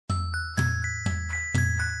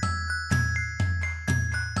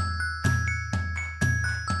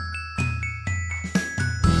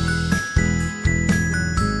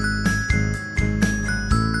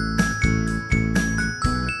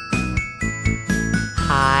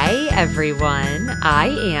everyone. I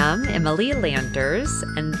am Emily Landers,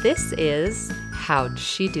 and this is How'd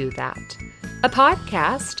She Do That? A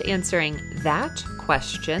podcast answering that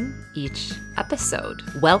question each episode.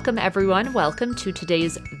 Welcome, everyone. Welcome to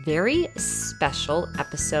today's very special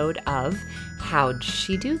episode of How'd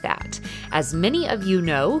She Do That? As many of you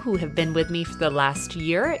know who have been with me for the last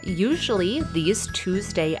year, usually these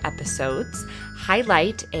Tuesday episodes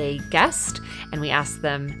highlight a guest and we ask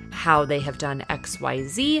them how they have done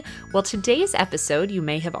XYZ. Well, today's episode, you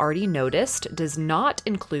may have already noticed, does not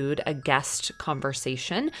include a guest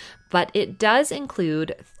conversation, but it does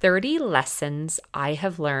include 30 lessons I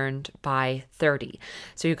have learned by 30.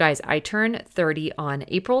 So you guys, I turn 30 on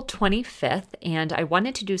April 25th, and I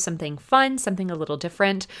wanted to do something fun, something a little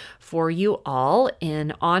different for you all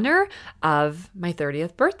in honor of my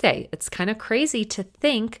 30th birthday. It's kind of crazy to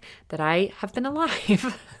think that I have been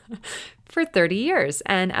alive for 30 years.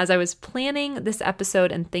 And as I was planning this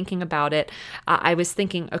episode and thinking about it, I was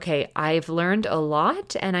thinking, okay, I've learned a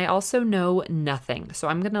lot and I also know nothing. So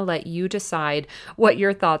I'm going to let you decide what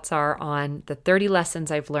your thoughts are on the 30 lessons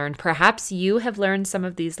I've learned. Perhaps you have learned some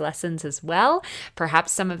of these lessons as well.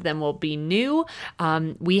 Perhaps some of them will be new.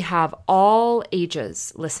 We have all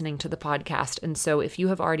ages listening to the podcast. And so if you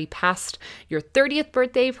have already passed your 30th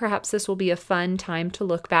birthday, perhaps this will be a fun time to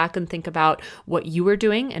look back and think about what you were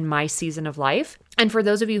doing in my season of life. And for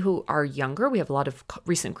those of you who are younger, we have a lot of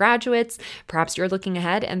recent graduates. Perhaps you're looking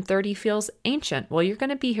ahead and 30 feels ancient. Well, you're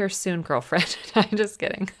going to be here soon, girlfriend. I'm just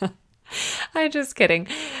kidding. I'm just kidding.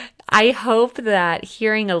 I hope that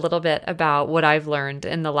hearing a little bit about what I've learned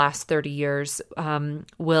in the last 30 years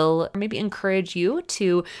will maybe encourage you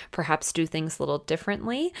to perhaps do things a little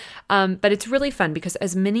differently. But it's really fun because,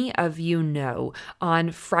 as many of you know,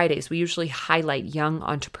 on Fridays, we usually highlight young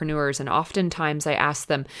entrepreneurs. And oftentimes I ask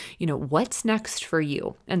them, what's next for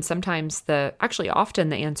you? And sometimes often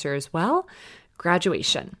the answer is, well,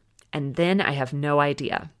 graduation. And then I have no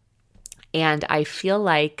idea. And I feel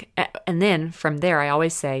like, and then from there, I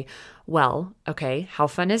always say, well, okay, how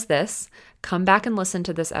fun is this? Come back and listen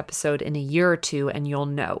to this episode in a year or two and you'll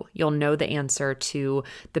know the answer to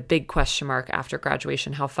the big question mark after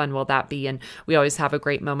graduation. How fun will that be? And we always have a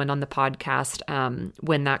great moment on the podcast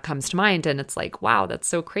when that comes to mind. And it's like, wow, that's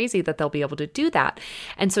so crazy that they'll be able to do that.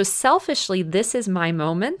 And so selfishly, this is my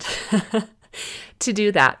moment to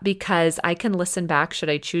do that, because I can listen back should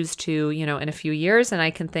I choose to, in a few years, and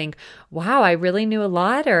I can think, wow, I really knew a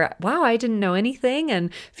lot, or wow, I didn't know anything.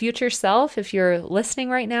 And future self, if you're listening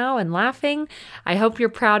right now and laughing, I hope you're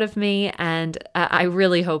proud of me. And I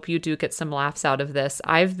really hope you do get some laughs out of this.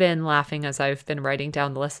 I've been laughing as I've been writing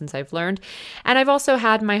down the lessons I've learned. And I've also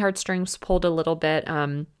had my heartstrings pulled a little bit,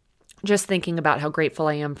 just thinking about how grateful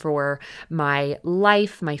I am for my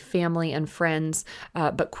life, my family, and friends.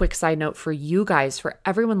 But quick side note for you guys, for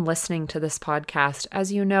everyone listening to this podcast,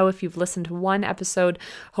 as you know, if you've listened to one episode,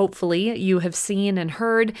 hopefully you have seen and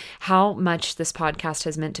heard how much this podcast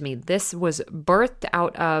has meant to me. This was birthed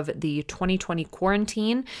out of the 2020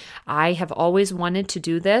 quarantine. I have always wanted to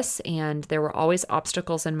do this, and there were always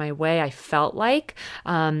obstacles in my way, I felt like.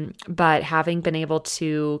 But having been able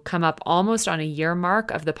to come up almost on a year mark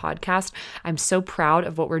of the podcast, I'm so proud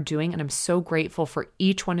of what we're doing, and I'm so grateful for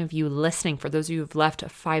each one of you listening. For those of you who've left a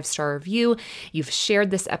 5-star review, you've shared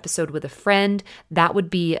this episode with a friend. That would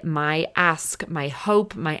be my ask, my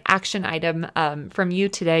hope, my action item from you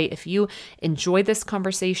today. If you enjoy this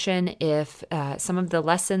conversation, if some of the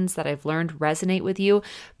lessons that I've learned resonate with you,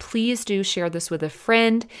 please do share this with a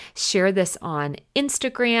friend. Share this on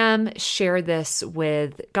Instagram. Share this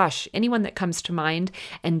with, anyone that comes to mind.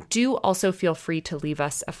 And do also feel free to leave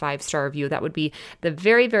us a 5-star review. That would be the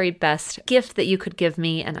very, very best gift that you could give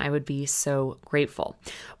me, and I would be so grateful.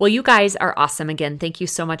 Well, you guys are awesome. Again, thank you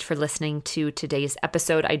so much for listening to today's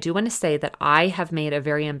episode. I do want to say that I have made a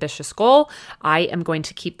very ambitious goal. I am going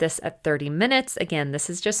to keep this at 30 minutes. Again,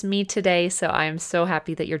 this is just me today, so I am so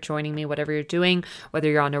happy that you're joining me, whatever you're doing, whether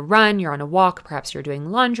you're on a run, you're on a walk, perhaps you're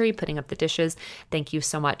doing laundry, putting up the dishes. Thank you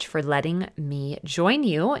so much for letting me join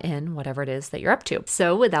you in whatever it is that you're up to.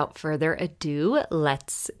 So without further ado,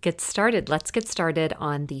 let's get started. Let's get started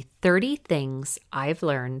on the 30 things I've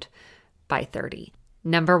learned by 30.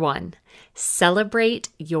 Number 1, celebrate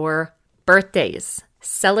your birthdays.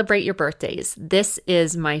 Celebrate your birthdays. This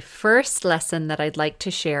is my first lesson that I'd like to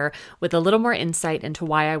share with a little more insight into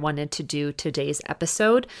why I wanted to do today's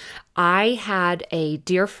episode. I had a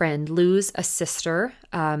dear friend lose a sister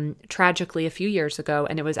tragically a few years ago,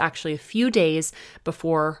 and it was actually a few days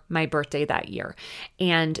before my birthday that year.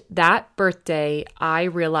 And that birthday, I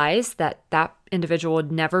realized that individual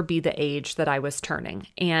would never be the age that I was turning.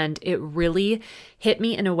 And it really hit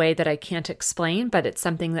me in a way that I can't explain, but it's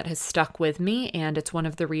something that has stuck with me. And it's one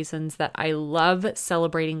of the reasons that I love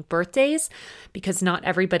celebrating birthdays, because not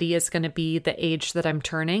everybody is going to be the age that I'm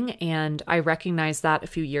turning. And I recognized that a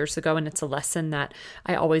few years ago, and it's a lesson that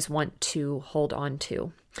I always want to hold on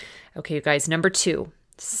to. Okay, you guys, number 2,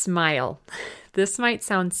 smile. This might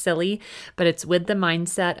sound silly, but it's with the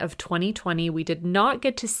mindset of 2020. We did not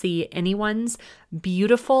get to see anyone's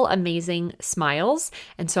beautiful, amazing smiles.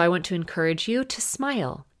 And so I want to encourage you to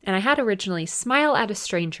smile. And I had originally smile at a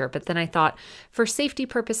stranger, but then I thought for safety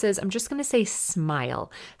purposes, I'm just going to say smile.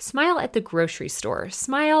 Smile at the grocery store.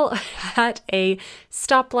 Smile at a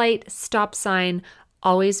stoplight, stop sign.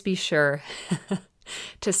 Always be sure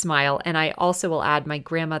to smile. And I also will add, my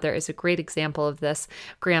grandmother is a great example of this.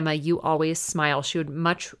 Grandma, you always smile. She would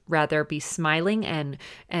much rather be smiling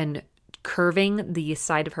and curving the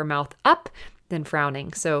side of her mouth up than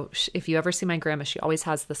frowning. So if you ever see my grandma, she always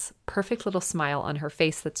has this perfect little smile on her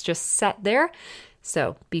face that's just set there.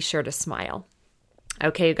 So be sure to smile.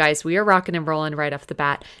 Okay, you guys, we are rocking and rolling right off the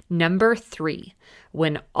bat. Number 3,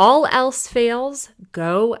 when all else fails,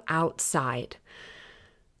 go outside.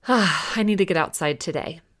 I need to get outside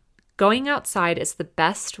today. Going outside is the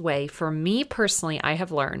best way for me personally, I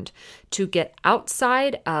have learned, to get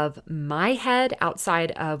outside of my head, outside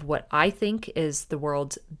of what I think is the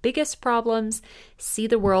world's biggest problems, see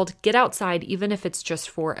the world, get outside, even if it's just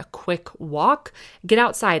for a quick walk, get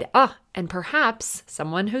outside. And perhaps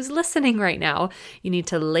someone who's listening right now, you need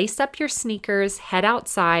to lace up your sneakers, head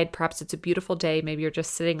outside. Perhaps it's a beautiful day. Maybe you're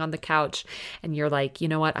just sitting on the couch and you're like, you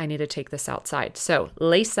know what? I need to take this outside. So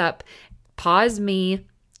lace up, pause me,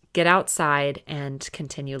 get outside, and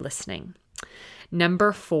continue listening.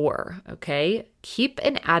 Number 4, okay, keep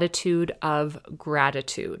an attitude of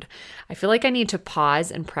gratitude. I feel like I need to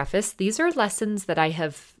pause and preface. These are lessons that I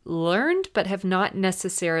have learned, but have not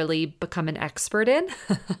necessarily become an expert in.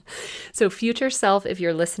 So future self, if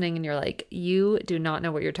you're listening and you're like, you do not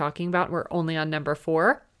know what you're talking about, we're only on number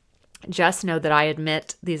 4. Just know that I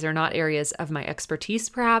admit these are not areas of my expertise,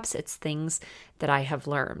 perhaps. It's things that I have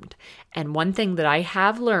learned. And one thing that I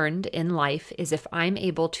have learned in life is if I'm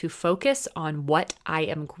able to focus on what I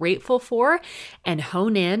am grateful for and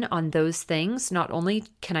hone in on those things, not only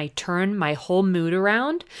can I turn my whole mood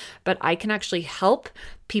around, but I can actually help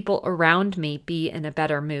people around me be in a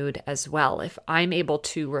better mood as well. If I'm able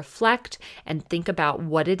to reflect and think about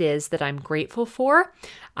what it is that I'm grateful for,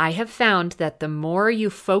 I have found that the more you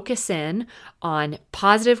focus in on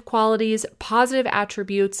positive qualities, positive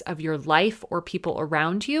attributes of your life or people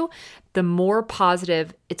around you, the more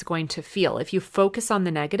positive it's going to feel. If you focus on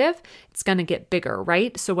the negative, it's going to get bigger,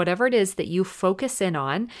 right? So whatever it is that you focus in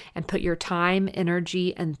on and put your time,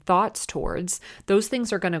 energy, and thoughts towards, those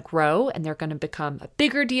things are going to grow and they're going to become a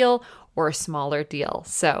bigger deal or a smaller deal.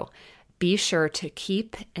 So be sure to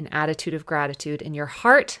keep an attitude of gratitude in your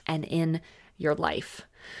heart and in your life.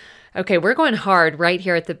 Okay, we're going hard right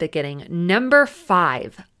here at the beginning. Number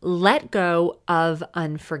 5, let go of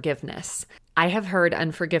unforgiveness. I have heard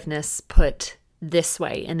unforgiveness put this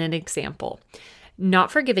way in an example.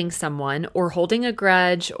 Not forgiving someone or holding a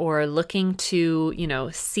grudge or looking to,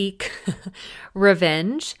 seek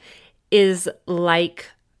revenge is like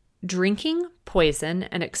drinking poison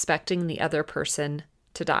and expecting the other person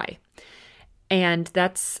to die. And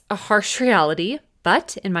that's a harsh reality.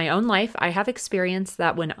 But in my own life, I have experienced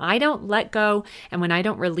that when I don't let go and when I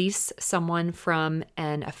don't release someone from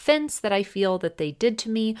an offense that I feel that they did to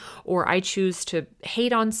me, or I choose to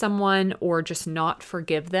hate on someone or just not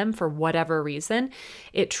forgive them for whatever reason,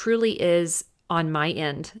 it truly is on my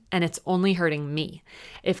end and it's only hurting me.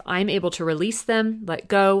 If I'm able to release them, let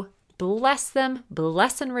go, bless them,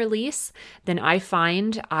 bless and release, then I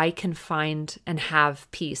find I can find and have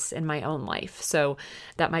peace in my own life. So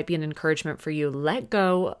that might be an encouragement for you. Let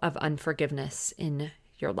go of unforgiveness in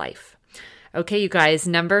your life. Okay, you guys,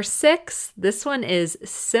 number 6, this one is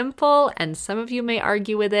simple and some of you may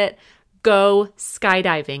argue with it. Go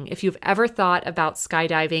skydiving. If you've ever thought about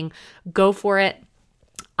skydiving, go for it.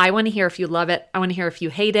 I want to hear if you love it. I want to hear if you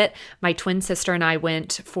hate it. My twin sister and I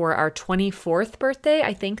went for our 24th birthday.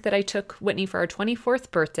 I think that I took Whitney for our 24th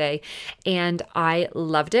birthday and I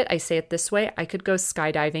loved it. I say it this way. I could go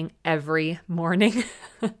skydiving every morning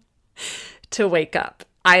to wake up.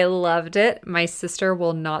 I loved it. My sister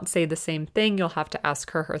will not say the same thing. You'll have to ask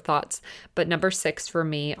her thoughts. But number 6 for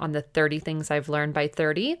me on the 30 things I've learned by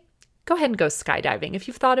 30, go ahead and go skydiving. If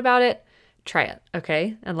you've thought about it, try it,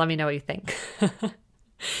 okay? And let me know what you think.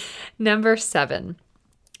 Number 7,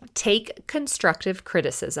 take constructive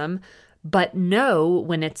criticism, but know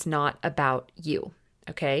when it's not about you.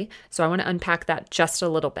 Okay, so I want to unpack that just a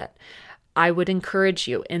little bit. I would encourage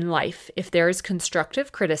you in life, if there is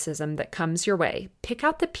constructive criticism that comes your way, pick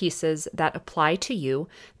out the pieces that apply to you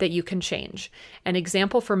that you can change. An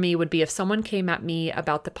example for me would be if someone came at me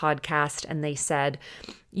about the podcast and they said,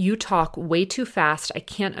 "You talk way too fast. I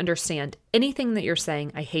can't understand anything that you're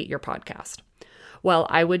saying. I hate your podcast." Well,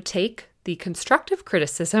 I would take the constructive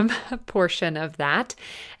criticism portion of that,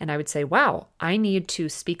 and I would say, wow, I need to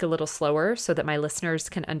speak a little slower so that my listeners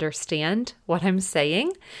can understand what I'm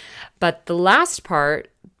saying. But the last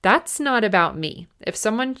part, that's not about me. If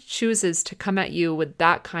someone chooses to come at you with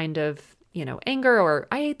that kind of, anger or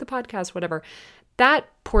I hate the podcast, whatever, that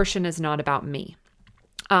portion is not about me.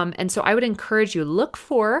 And so I would encourage you, look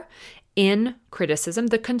for in criticism,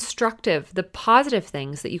 the constructive, the positive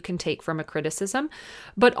things that you can take from a criticism,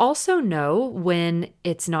 but also know when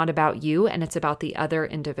it's not about you and it's about the other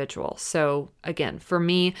individual. So again, for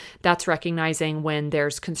me, that's recognizing when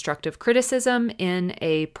there's constructive criticism in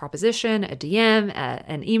a proposition, a DM,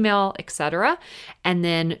 an email, etc. And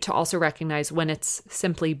then to also recognize when it's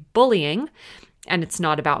simply bullying and it's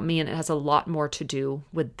not about me and it has a lot more to do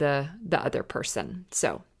with the other person.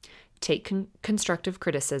 So take constructive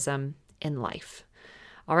criticism in life.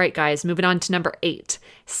 All right, guys, moving on to number 8.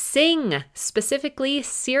 Sing, specifically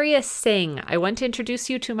Serious Sing. I want to introduce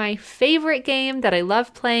you to my favorite game that I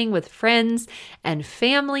love playing with friends and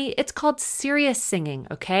family. It's called Serious Singing,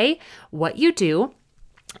 okay? What you do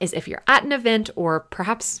is if you're at an event or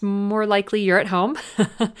perhaps more likely you're at home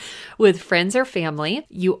with friends or family,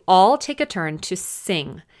 you all take a turn to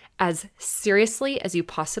sing as seriously as you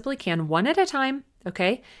possibly can, one at a time,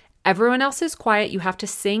 okay? Everyone else is quiet. You have to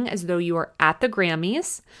sing as though you are at the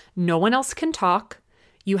Grammys. No one else can talk.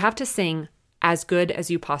 You have to sing as good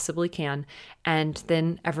as you possibly can. And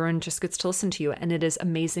then everyone just gets to listen to you. And it is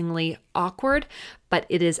amazingly awkward, but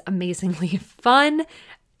it is amazingly fun.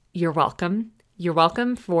 You're welcome. You're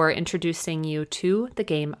welcome for introducing you to the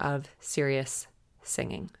game of serious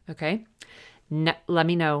singing. Okay? Let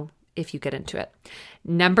me know if you get into it.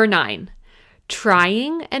 Number 9.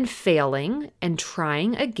 Trying and failing and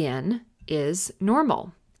trying again is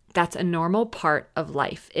normal. That's a normal part of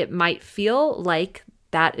life. It might feel like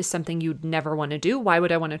that is something you'd never want to do. Why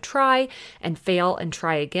would I want to try and fail and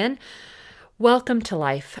try again? Welcome to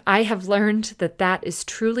life. I have learned that that is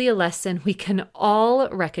truly a lesson we can all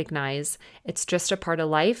recognize. It's just a part of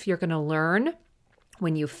life. You're going to learn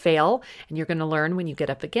when you fail, and you're going to learn when you get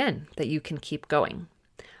up again that you can keep going.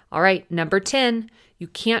 All right, number 10, you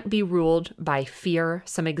can't be ruled by fear.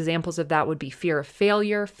 Some examples of that would be fear of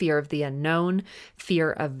failure, fear of the unknown,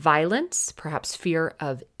 fear of violence, perhaps fear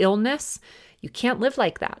of illness. You can't live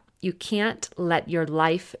like that. You can't let your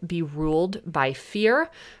life be ruled by fear.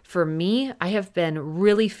 For me, I have been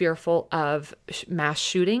really fearful of mass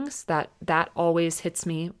shootings. That always hits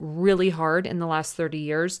me really hard in the last 30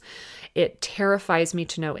 years. It terrifies me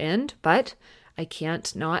to no end, but I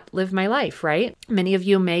can't not live my life, right? Many of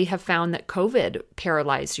you may have found that COVID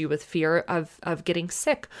paralyzed you with fear of getting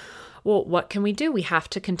sick. Well, what can we do? We have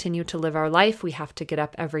to continue to live our life. We have to get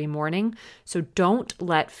up every morning. So don't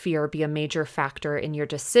let fear be a major factor in your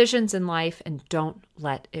decisions in life, and don't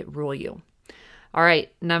let it rule you. All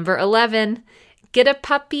right, number 11, get a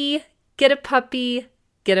puppy, get a puppy,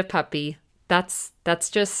 get a puppy. That's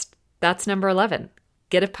number 11.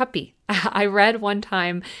 Get a puppy. I read one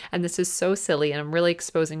time, and this is so silly, and I'm really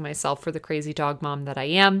exposing myself for the crazy dog mom that I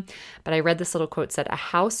am, but I read this little quote said, "A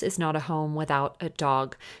house is not a home without a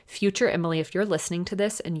dog." Future Emily, if you're listening to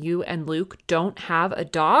this and you and Luke don't have a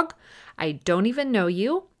dog, I don't even know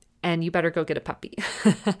you, and you better go get a puppy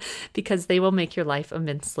because they will make your life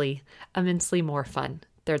immensely more fun.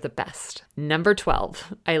 They're the best. Number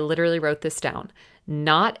 12, I literally wrote this down.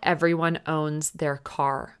 Not everyone owns their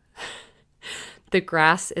car. The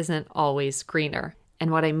grass isn't always greener.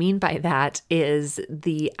 And what I mean by that is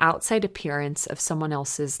the outside appearance of someone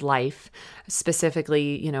else's life,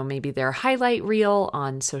 specifically, maybe their highlight reel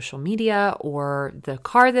on social media or the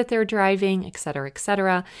car that they're driving, et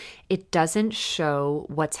cetera, it doesn't show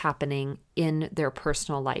what's happening in their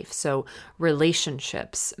personal life. So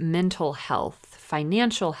relationships, mental health,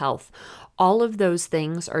 financial health, all of those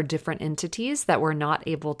things are different entities that we're not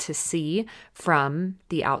able to see from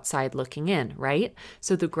the outside looking in, right?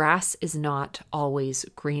 So the grass is not always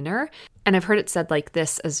greener. And I've heard it said like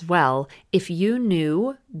this as well. If you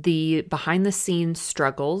knew the behind the scenes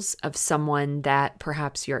struggles of someone that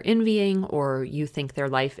perhaps you're envying or you think their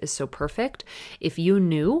life is so perfect, if you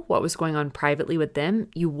knew what was going on privately with them,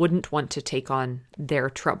 you wouldn't want to take on their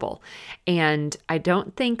trouble. And I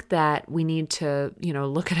don't think that we need to,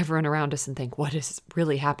 look at everyone around us and think, what is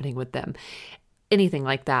really happening with them? anything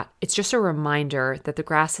like that. It's just a reminder that the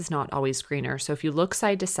grass is not always greener. So if you look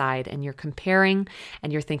side to side and you're comparing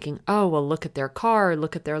and you're thinking, oh, well, look at their car,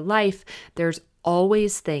 look at their life, there's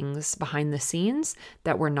always things behind the scenes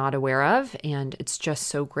that we're not aware of. And it's just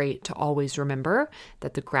so great to always remember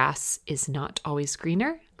that the grass is not always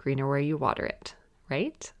greener where you water it,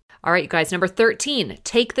 right? All right, you guys, number 13,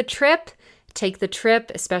 take the trip,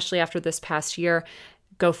 especially after this past year.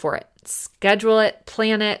 Go for it. Schedule it,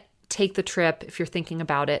 plan it, take the trip. If you're thinking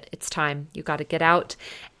about it, it's time. You got to get out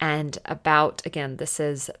and about. Again, this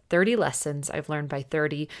is 30 lessons I've learned by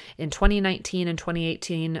 30. In 2019 and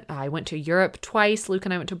 2018, I went to Europe twice. Luke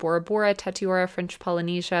and I went to Bora Bora, Tetiora, French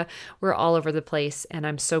Polynesia. We're all over the place, and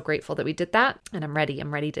I'm so grateful that we did that, and I'm ready.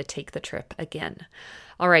 I'm ready to take the trip again.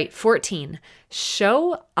 All right, 14,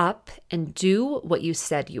 show up and do what you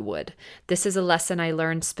said you would. This is a lesson I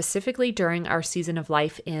learned specifically during our season of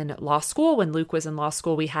life in law school. When Luke was in law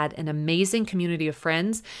school, we had an amazing community of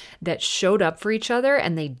friends that showed up for each other,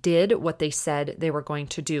 and they did what they said they were going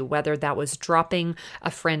to do, whether that was dropping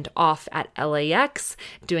a friend off at LAX,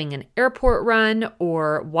 doing an airport run,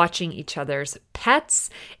 or watching each other's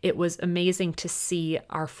pets. It was amazing to see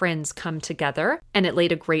our friends come together, and it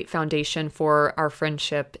laid a great foundation for our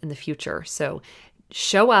friendship in the future. So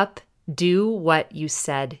show up, do what you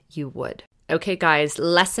said you would. Okay, guys,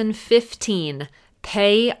 lesson 15.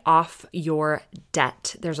 Pay off your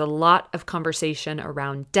debt. There's a lot of conversation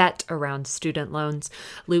around debt, around student loans.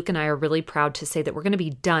 Luke and I are really proud to say that we're going to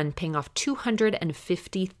be done paying off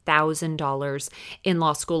 $250,000 in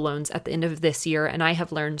law school loans at the end of this year. And I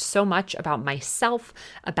have learned so much about myself,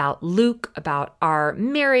 about Luke, about our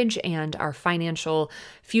marriage and our financial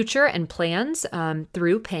future and plans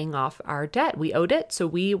through paying off our debt. We owed it, so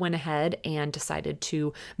we went ahead and decided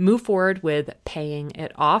to move forward with paying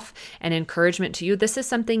it off. And encouragement to you, this is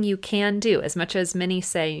something you can do. As much as many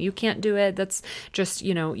say you can't do it, that's just,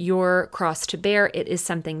 your cross to bear. It is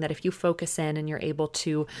something that if you focus in and you're able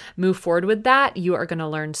to move forward with that, you are going to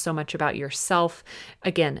learn so much about yourself.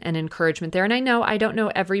 Again, an encouragement there. And I don't know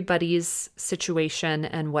everybody's situation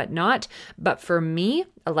and whatnot, but for me,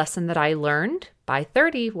 a lesson that I learned by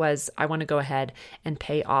 30 was I want to go ahead and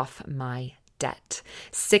pay off my debt.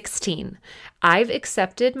 16, I've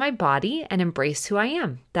accepted my body and embraced who I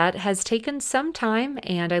am. That has taken some time,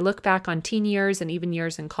 and I look back on teen years and even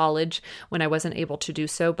years in college when I wasn't able to do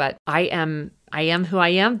so, but I am who I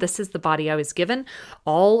am. This is the body I was given.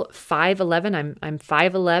 All 5'11". I'm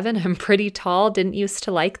 5'11". I'm pretty tall. Didn't used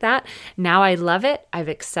to like that. Now I love it. I've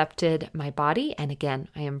accepted my body, and again,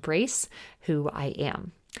 I embrace who I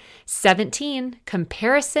am. 17,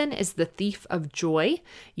 comparison is the thief of joy.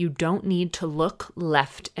 You don't need to look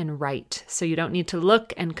left and right. So you don't need to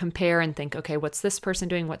look and compare and think, okay, what's this person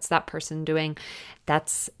doing? What's that person doing?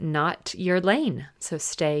 That's not your lane. So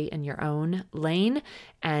stay in your own lane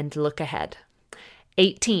and look ahead.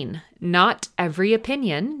 18, not every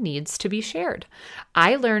opinion needs to be shared.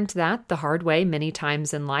 I learned that the hard way many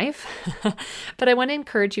times in life, but I want to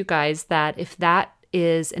encourage you guys that if that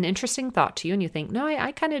is an interesting thought to you and you think, no,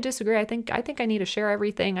 I kind of disagree. I think I need to share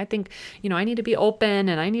everything. I think, I need to be open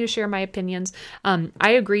and I need to share my opinions.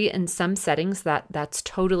 I agree in some settings that that's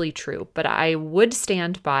totally true, but I would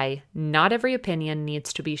stand by not every opinion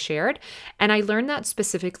needs to be shared. And I learned that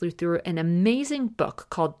specifically through an amazing book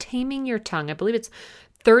called Taming Your Tongue. I believe it's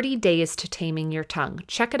 30 Days to Taming Your Tongue.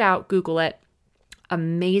 Check it out. Google it.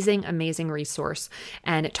 Amazing, amazing resource.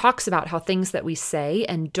 And it talks about how things that we say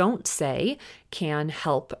and don't say can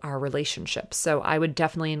help our relationships. So I would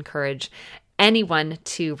definitely encourage anyone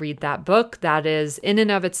to read that book. That is in and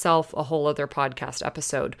of itself a whole other podcast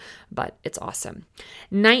episode, but it's awesome.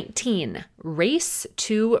 19, race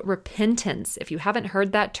to repentance. If you haven't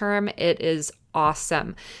heard that term, it is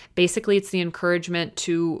awesome. Basically, it's the encouragement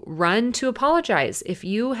to run to apologize if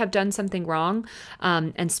you have done something wrong.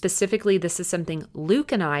 And specifically, this is something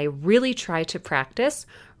Luke and I really try to practice.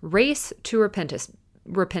 Race to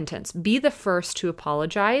repentance. Be the first to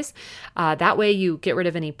apologize. That way you get rid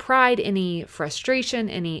of any pride, any frustration,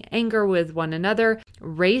 any anger with one another.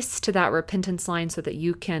 Race to that repentance line so that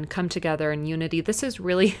you can come together in unity. This is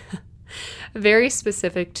really very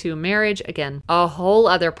specific to marriage. Again, a whole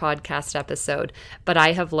other podcast episode, but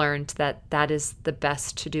I have learned that that is the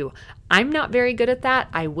best to do. I'm not very good at that.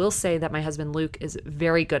 I will say that my husband Luke is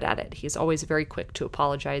very good at it. He's always very quick to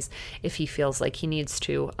apologize if he feels like he needs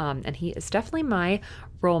to. And he is definitely my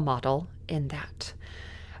role model in that.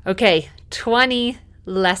 Okay, 20,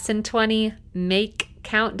 lesson 20, make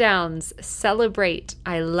countdowns, celebrate.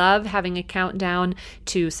 I love having a countdown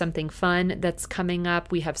to something fun that's coming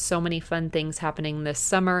up. We have so many fun things happening this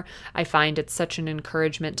summer. I find it's such an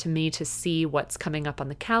encouragement to me to see what's coming up on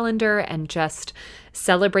the calendar and just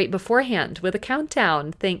celebrate beforehand with a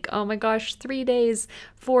countdown. Think, oh my gosh, 3 days,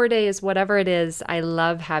 4 days, whatever it is. I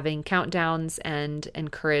love having countdowns and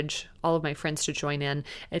encourage all of my friends to join in.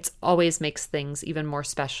 It always makes things even more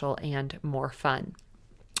special and more fun.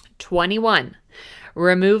 21,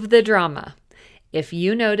 remove the drama. If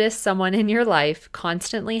you notice someone in your life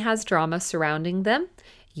constantly has drama surrounding them,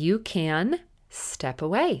 you can step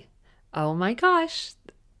away. Oh my gosh,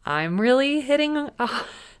 I'm really hitting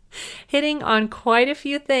on quite a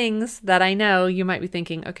few things that I know you might be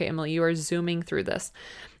thinking, okay, Emily, you are zooming through this.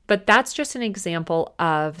 But that's just an example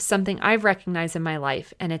of something I've recognized in my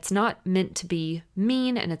life. And it's not meant to be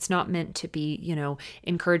mean, and it's not meant to be,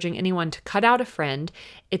 encouraging anyone to cut out a friend.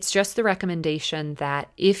 It's just the recommendation that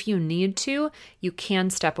if you need to, you can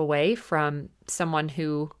step away from someone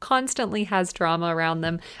who constantly has drama around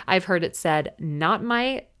them. I've heard it said, not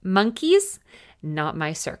my monkeys, not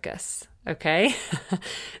my circus. Okay.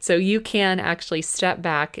 So you can actually step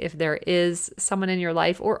back if there is someone in your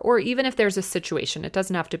life, or even if there's a situation. It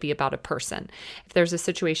doesn't have to be about a person. If there's a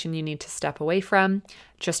situation you need to step away from,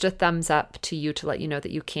 just a thumbs up to you to let you know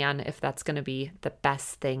that you can, if that's going to be the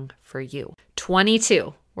best thing for you.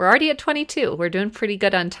 22. We're already at 22. We're doing pretty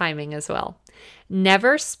good on timing as well.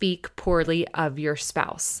 Never speak poorly of your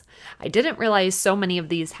spouse. I didn't realize so many of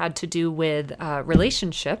these had to do with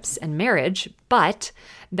relationships and marriage, but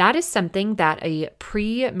that is something that a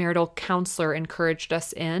premarital counselor encouraged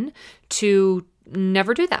us in to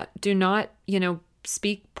never do that. Do not,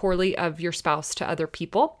 speak poorly of your spouse to other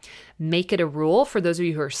people. Make it a rule. For those of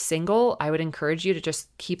you who are single, I would encourage you to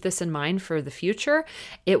just keep this in mind for the future.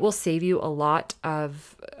 It will save you a lot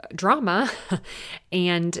of drama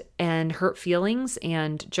and hurt feelings,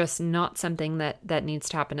 and just not something that needs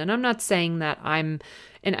to happen. And I'm not saying that I'm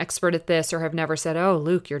an expert at this or have never said, oh,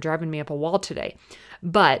 Luke, you're driving me up a wall today.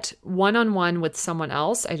 But one-on-one with someone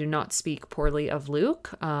else, I do not speak poorly of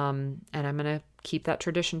Luke, and I'm going to keep that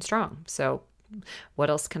tradition strong. So what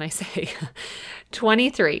else can I say?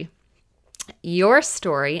 23, your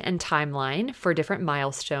story and timeline for different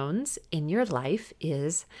milestones in your life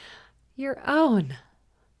is your own.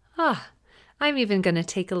 I'm even going to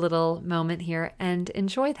take a little moment here and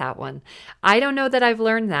enjoy that one. I don't know that I've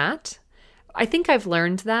learned that. I think I've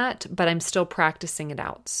learned that, but I'm still practicing it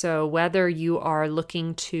out. So whether you are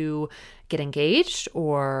looking to get engaged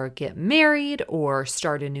or get married or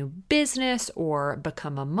start a new business or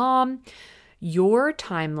become a mom, your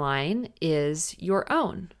timeline is your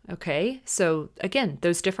own, okay? So again,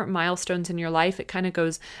 those different milestones in your life, it kind of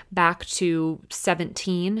goes back to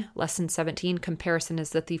lesson 17, comparison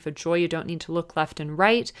is the thief of joy. You don't need to look left and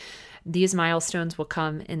right. These milestones will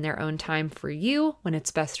come in their own time for you, when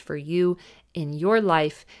it's best for you in your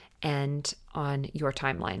life and on your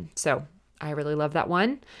timeline. So I really love that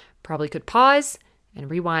one. Probably could pause and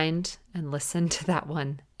rewind and listen to that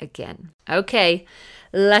one again. Okay,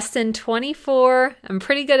 lesson 24. I'm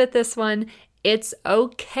pretty good at this one. It's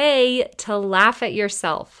okay to laugh at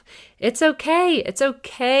yourself. It's okay. It's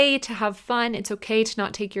okay to have fun. It's okay to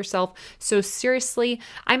not take yourself so seriously.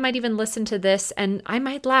 I might even listen to this and I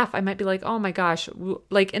might laugh. I might be like, oh my gosh,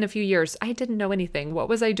 like in a few years, I didn't know anything. What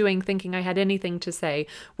was I doing thinking I had anything to say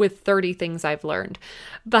with 30 things I've learned?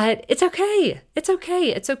 But it's okay. It's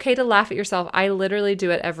okay. It's okay to laugh at yourself. I literally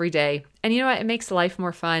do it every day. And you know what? It makes life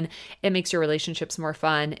more fun. It makes your relationships more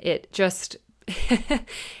fun. It just...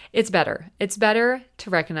 It's better. It's better to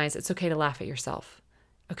recognize it's okay to laugh at yourself.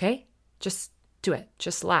 Okay? Just do it.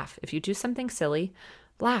 Just laugh. If you do something silly,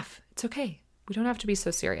 laugh. It's okay. We don't have to be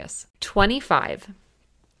so serious. 25.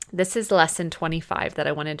 This is lesson 25 that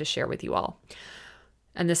I wanted to share with you all.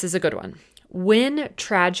 And this is a good one. When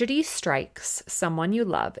tragedy strikes someone you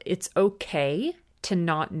love, it's okay to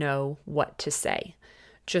not know what to say.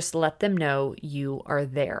 Just let them know you are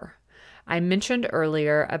there. I mentioned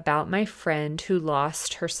earlier about my friend who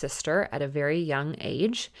lost her sister at a very young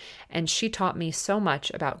age, and she taught me so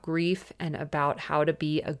much about grief and about how to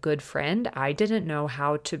be a good friend. I didn't know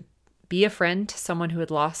how to be a friend to someone who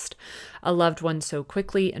had lost a loved one so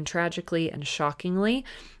quickly and tragically and shockingly.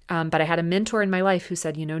 But I had a mentor in my life who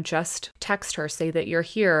said, just text her, say that you're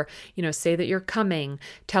here, say that you're coming,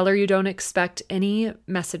 tell her you don't expect any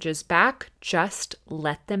messages back, just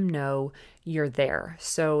let them know you're there.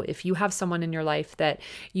 So if you have someone in your life that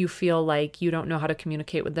you feel like you don't know how to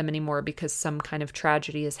communicate with them anymore because some kind of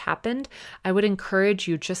tragedy has happened, I would encourage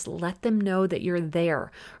you, just let them know that you're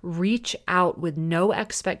there. Reach out with no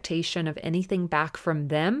expectation of anything back from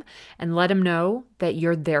them and let them know that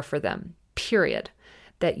you're there for them, period.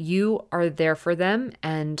 That you are there for them.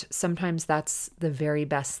 And sometimes that's the very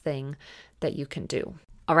best thing that you can do.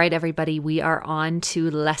 All right, everybody, we are on to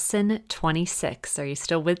lesson 26. Are you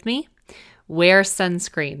still with me? Wear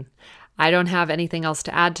sunscreen. I don't have anything else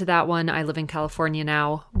to add to that one. I live in California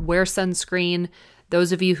now. Wear sunscreen.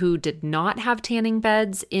 Those of you who did not have tanning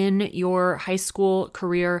beds in your high school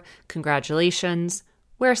career, congratulations.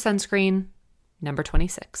 Wear sunscreen. Number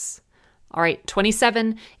 26. All right,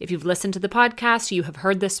 27. If you've listened to the podcast, you have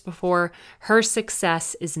heard this before. Her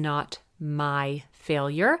success is not my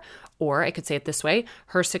failure. Or I could say it this way,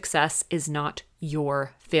 her success is not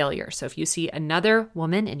your failure. So if you see another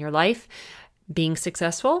woman in your life being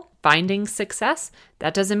successful, finding success,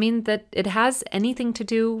 that doesn't mean that it has anything to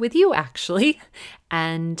do with you, actually.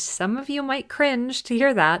 And some of you might cringe to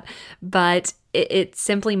hear that, but it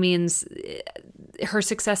simply means her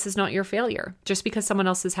success is not your failure. Just because someone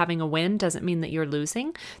else is having a win doesn't mean that you're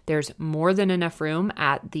losing. There's more than enough room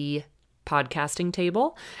at the podcasting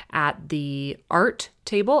table, at the art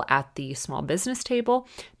table, at the small business table.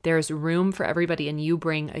 There's room for everybody, and you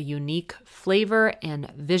bring a unique flavor and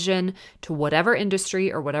vision to whatever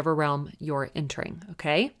industry or whatever realm you're entering,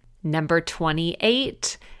 okay? Number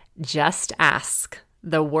 28, just ask.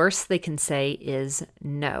 The worst they can say is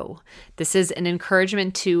no. This is an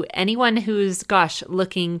encouragement to anyone who's,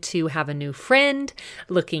 looking to have a new friend,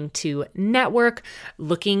 looking to network,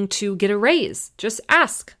 looking to get a raise. Just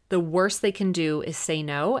ask. The worst they can do is say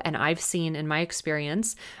no. And I've seen in my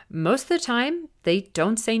experience, most of the time, they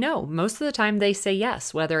don't say no. Most of the time they say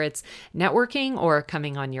yes, whether it's networking or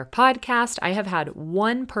coming on your podcast. I have had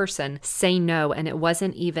one person say no, and it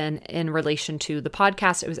wasn't even in relation to the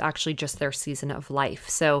podcast. It was actually just their season of life.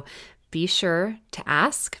 So be sure to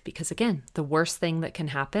ask, because again, the worst thing that can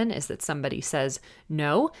happen is that somebody says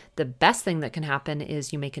no. The best thing that can happen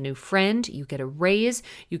is you make a new friend, you get a raise,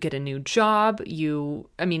 you get a new job.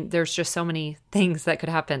 There's just so many things that could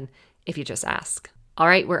happen if you just ask. All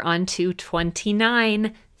right, we're on to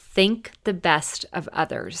 29. Think the best of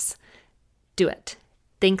others. Do it.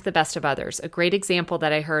 Think the best of others. A great example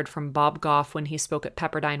that I heard from Bob Goff when he spoke at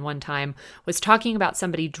Pepperdine one time was talking about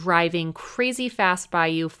somebody driving crazy fast by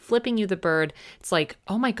you, flipping you the bird. It's like,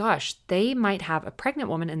 oh my gosh, they might have a pregnant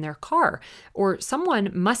woman in their car, or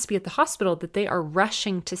someone must be at the hospital that they are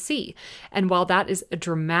rushing to see. And while that is a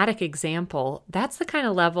dramatic example, that's the kind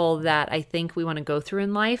of level that I think we want to go through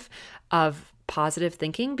in life of positive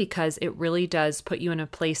thinking, because it really does put you in a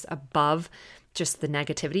place above just the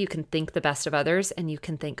negativity. You can think the best of others, and you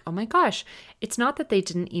can think, oh my gosh, it's not that they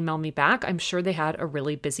didn't email me back. I'm sure they had a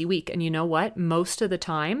really busy week. And you know what? Most of the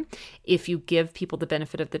time, if you give people the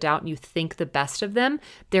benefit of the doubt and you think the best of them,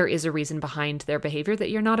 there is a reason behind their behavior that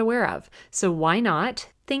you're not aware of. So why not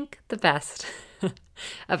think the best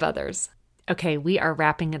of others? Okay, we are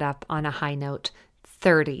wrapping it up on a high note.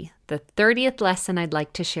 30. The 30th lesson I'd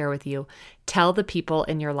like to share with you. Tell the people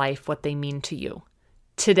in your life what they mean to you.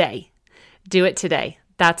 Today. Do it today.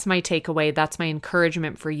 That's my takeaway. That's my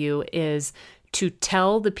encouragement for you, is to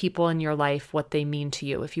tell the people in your life what they mean to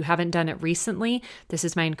you. If you haven't done it recently, this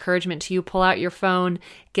is my encouragement to you. Pull out your phone,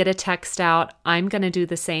 get a text out. I'm going to do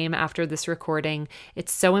the same after this recording.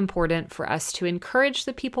 It's so important for us to encourage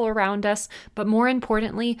the people around us, but more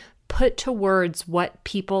importantly, put to words what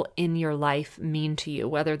people in your life mean to you,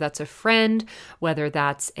 whether that's a friend, whether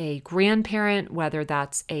that's a grandparent, whether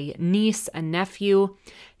that's a niece, a nephew.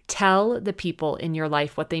 Tell the people in your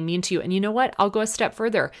life what they mean to you. And you know what? I'll go a step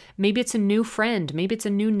further. Maybe it's a new friend. Maybe it's a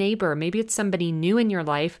new neighbor. Maybe it's somebody new in your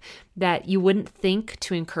life that you wouldn't think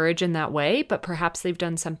to encourage in that way, but perhaps they've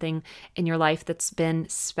done something in your life that's been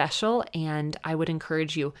special. And I would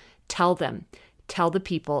encourage you, tell them. Tell the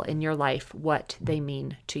people in your life what they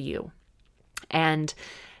mean to you. And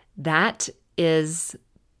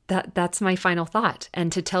that's my final thought.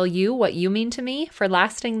 And to tell you what you mean to me for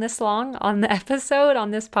lasting this long on the episode,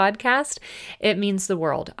 on this podcast, it means the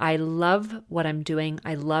world. I love what I'm doing.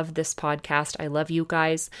 I love this podcast. I love you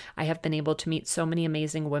guys. I have been able to meet so many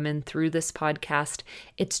amazing women through this podcast.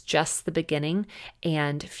 It's just the beginning.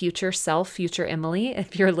 And future self, future Emily,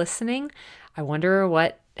 if you're listening, I wonder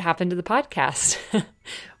what happened to the podcast.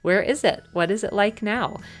 Where is it? What is it like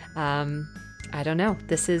now? I don't know.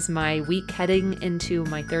 This is my week heading into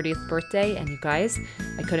my 30th birthday. And you guys,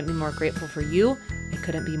 I couldn't be more grateful for you. I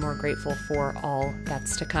couldn't be more grateful for all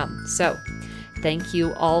that's to come. So thank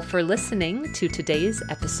you all for listening to today's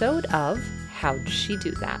episode of How'd She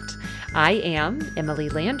Do That? I am Emily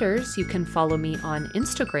Landers. You can follow me on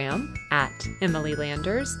Instagram at Emily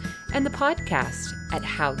Landers and the podcast at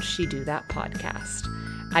How'd She Do That Podcast.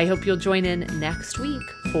 I hope you'll join in next week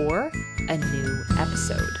for a new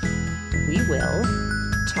episode. We will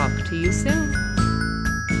talk to you soon.